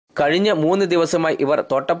കഴിഞ്ഞ 3 ദിവസമായി ഇവർ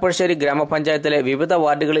തോട്ടപ്പുഴശ്ശേരി ഗ്രാമപഞ്ചായത്തിലെ വിവിധ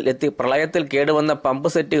വാർഡുകളിൽ എത്തി പ്രളയത്തിൽ കേടുവന്ന പമ്പ്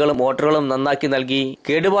സെറ്റുകളും മോട്ടോറുകളും നന്നാക്കി നൽകി.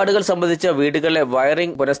 കേടുപാടുകൾ സംബന്ധിച്ച വീടുകളിലെ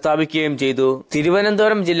വയറിംഗ് പുനഃസ്ഥാപിക്കുകയും ചെയ്തു.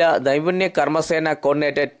 തിരുവനന്തപുരം ജില്ലാ നൈപുണ്യ കർമ്മസേന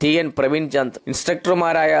കോർഡിനേറ്റർ T.N.Praveen ചന്ദ്,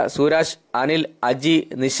 ഇൻസ്ട്രക്ടർമാരായ സുരാജ്, അനിൽ, അജി,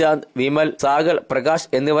 നിശാന്ത്, വിമൽ, സാഗൽ, പ്രകാശ്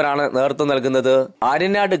എന്നിവരാണ് നേതൃത്വം നൽകുന്നത്.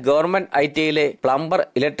 Aryanad government ITയിലെ plumber,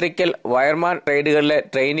 electrical, wireman ട്രേഡുകളിലെ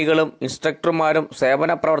ട്രെയിനികളും ഇൻസ്ട്രക്ടർമാരും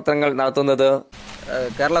സേവന പ്രവർത്തനങ്ങൾ നടത്തുന്നത്.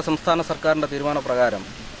 കേരള സംസ്ഥാന സർക്കാരിൻ്റെ തീരുമാനപ്രകാരം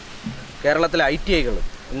കേരളത്തിലെ ITIകളും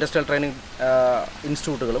ഇൻഡസ്ട്രിയൽ ട്രെയിനിങ്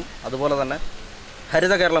ഇൻസ്റ്റിറ്റ്യൂട്ടുകളും അതുപോലെ തന്നെ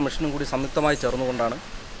ഹരിത കേരള മിഷനും കൂടി സംയുക്തമായി ചേർന്നുകൊണ്ടാണ്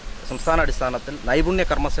സംസ്ഥാന അടിസ്ഥാനത്തിൽ നൈപുണ്യ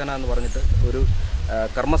കർമ്മസേന എന്ന് പറഞ്ഞിട്ട് ഒരു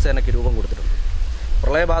കർമ്മസേനയ്ക്ക് രൂപം കൊടുത്തിട്ടുണ്ട്.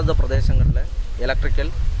 പ്രളയബാധിത പ്രദേശങ്ങളിലെ ഇലക്ട്രിക്കൽ,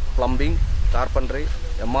 പ്ലംബിംഗ്, കാർപ്പൻട്രി,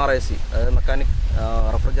 MRIC അതായത് mechanic,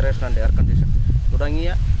 refrigeration and air condition തുടങ്ങിയ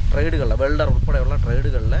ട്രേഡുകളിലെ വെൽഡർ ഉൾപ്പെടെയുള്ള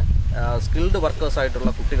ട്രേഡുകളിലെ സ്കിൽഡ് വർക്കേഴ്സായിട്ടുള്ള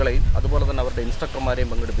കുട്ടികളെയും അതുപോലെ തന്നെ അവരുടെ ഇൻസ്ട്രക്ടർമാരെയും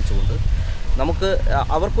പങ്കെടുപ്പിച്ചുകൊണ്ട് നമുക്ക്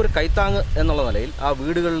അവർക്കൊരു കൈത്താങ്ങ് എന്നുള്ള നിലയിൽ ആ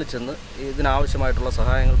വീടുകളിൽ ചെന്ന് ഇതിനാവശ്യമായിട്ടുള്ള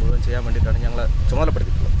സഹായങ്ങൾ മുഴുവൻ ചെയ്യാൻ വേണ്ടിയിട്ടാണ് ഞങ്ങൾ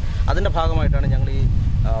ചുമതലപ്പെടുത്തിയിട്ടുള്ളത്. അതിൻ്റെ ഭാഗമായിട്ടാണ് ഞങ്ങൾ ഈ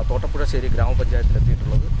തോട്ടപ്പുഴശ്ശേരി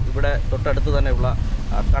ഗ്രാമപഞ്ചായത്തിലെത്തിയിട്ടുള്ളത്. ഇവിടെ തൊട്ടടുത്ത് തന്നെയുള്ള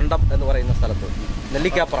കണ്ടം എന്ന് പറയുന്ന സ്ഥലത്ത്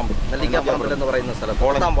നെല്ലിക്കാപ്പറമ്പ് എന്ന് പറയുന്ന സ്ഥലത്ത്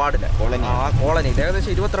 8ാം വാർഡിലെ ആ കോളനിയിൽ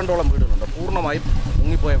ഏകദേശം 22ഓളം വീടുകളുണ്ട്. പൂർണ്ണമായും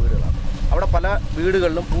മുങ്ങിപ്പോയ വീടുകളാണ്. അവിടെ പല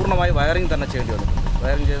വീടുകളിലും പൂർണ്ണമായി വയറിംഗ് തന്നെ ചെയ്യേണ്ടി വന്നിട്ടുണ്ട്.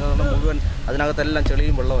 വയറിംഗ് ചെയ്യുന്നതുകൊണ്ട് മുഴുവൻ അതിനകത്തെല്ലാം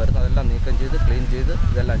ചെളിയും വെള്ളമായിരുന്നു. അതെല്ലാം നീക്കം ചെയ്ത് ക്ലീൻ ചെയ്ത്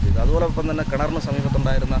ഇതെല്ലാം ചെയ്തു. അതോടൊപ്പം തന്നെ കിണറിന്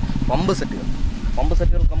സമീപത്തുണ്ടായിരുന്ന പമ്പ്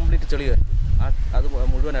സെറ്റുകൾ കംപ്ലീറ്റ് ചെളിയായിരുന്നു. അത്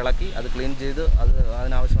മുഴുവൻ ഇളക്കി അത് ക്ലീൻ ചെയ്ത്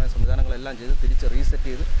അതിനാവശ്യമായ സംവിധാനങ്ങളെല്ലാം ചെയ്ത് തിരിച്ച് റീസെറ്റ്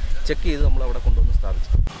ചെയ്ത് ചെക്ക് ചെയ്ത് നമ്മളവിടെ കൊണ്ടുവന്ന് സ്ഥാപിച്ചു.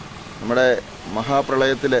 നമ്മുടെ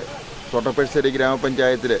മഹാപ്രളയത്തിൽ തോട്ടപ്പുഴശ്ശേരി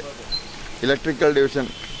ഗ്രാമപഞ്ചായത്തിൽ ഇലക്ട്രിക്കൽ ഡിവിഷൻ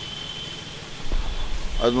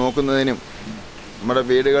അത് നോക്കുന്നതിനും നമ്മുടെ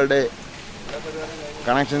വീടുകളുടെ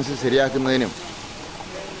കണക്ഷൻസ് ശരിയാക്കുന്നതിനും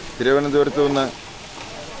തിരുവനന്തപുരത്ത് നിന്ന്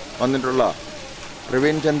വന്നിട്ടുള്ള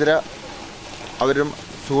പ്രവീൺ ചന്ദ്ര അവരും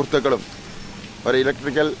സുഹൃത്തുക്കളും ഒരു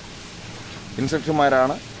ഇലക്ട്രിക്കൽ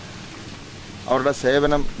ഇൻസ്ട്രക്ടർമാരാണ്. അവരുടെ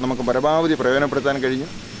സേവനം നമുക്ക് പരമാവധി പ്രയോജനപ്പെടുത്താൻ കഴിഞ്ഞു.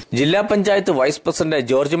 ജില്ലാ പഞ്ചായത്ത് വൈസ് പ്രസിഡന്റ്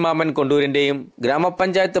ജോർജ് മാമൻ കൊണ്ടൂരിന്റെയും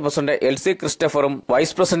ഗ്രാമപഞ്ചായത്ത് president LC ക്രിസ്റ്റഫറും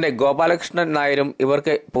vice president Gopalakrishnan നായരും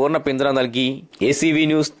ഇവർക്ക് പൂർണ്ണ പിന്തുണ നൽകി. ACV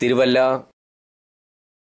news, Thiruvalla.